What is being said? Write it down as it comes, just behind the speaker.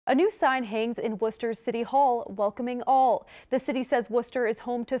A new sign hangs in Worcester's City Hall, welcoming all. The city says Worcester is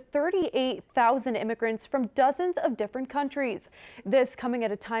home to 38,000 immigrants from dozens of different countries. This coming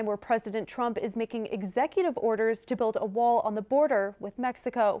at a time where President Trump is making executive orders to build a wall on the border with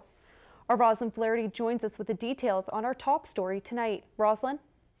Mexico. Our Roslyn Flaherty joins us with the details on our top story tonight. Roslyn?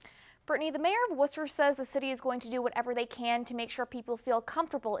 Brittany, the mayor of Worcester says the city is going to do whatever they can to make sure people feel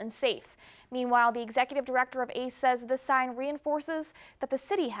comfortable and safe. Meanwhile, the executive director of ACE says this sign reinforces that the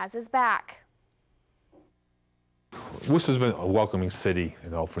city has his back. Worcester's been a welcoming city,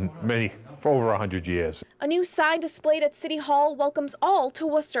 for over 100 years. A new sign displayed at City Hall welcomes all to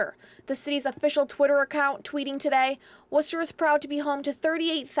Worcester. The city's official Twitter account tweeting today, Worcester is proud to be home to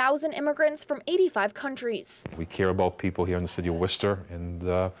 38,000 immigrants from 85 countries. We care about people here in the city of Worcester, and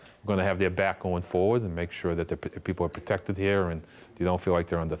we're going to have their back going forward and make sure that the people are protected here and they don't feel like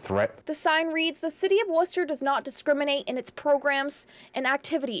they're under threat. The sign reads, the city of Worcester does not discriminate in its programs and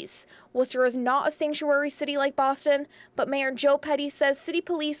activities. Worcester is not a sanctuary city like Boston, but Mayor Joe Petty says city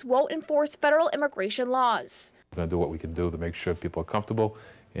police won't enforce federal immigration laws. We're going to do what we can do to make sure people are comfortable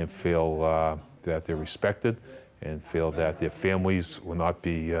and feel that they're respected and feel that their families will not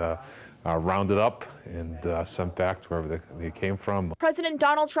be rounded up and sent back to wherever they came from. President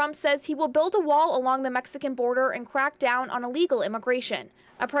Donald Trump says he will build a wall along the Mexican border and crack down on illegal immigration,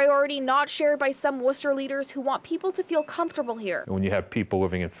 a priority not shared by some Worcester leaders who want people to feel comfortable here. When you have people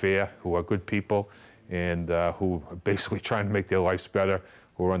living in fear, who are good people and who are basically trying to make their lives better,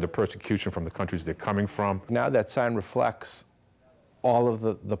 who are under persecution from the countries they're coming from. Now that sign reflects all of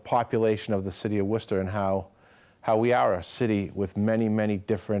the population of the city of Worcester and how we are a city with many, many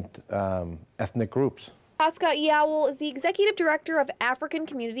different ethnic groups. Pascal Iowel is the executive director of African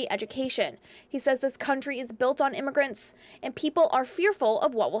Community Education. He says this country is built on immigrants and people are fearful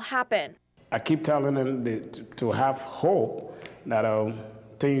of what will happen. I keep telling them to have hope that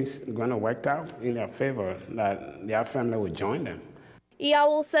things are going to work out in their favor, that their family will join them.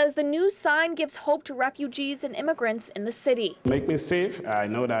 Iowel says the new sign gives hope to refugees and immigrants in the city. Make me safe. I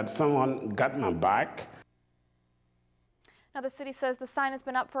know that someone got my back. Now, the city says the sign has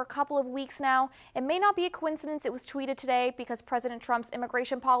been up for a couple of weeks now. It may not be a coincidence it was tweeted today because President Trump's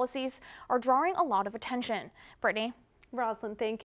immigration policies are drawing a lot of attention. Brittany? Roslyn, thank you.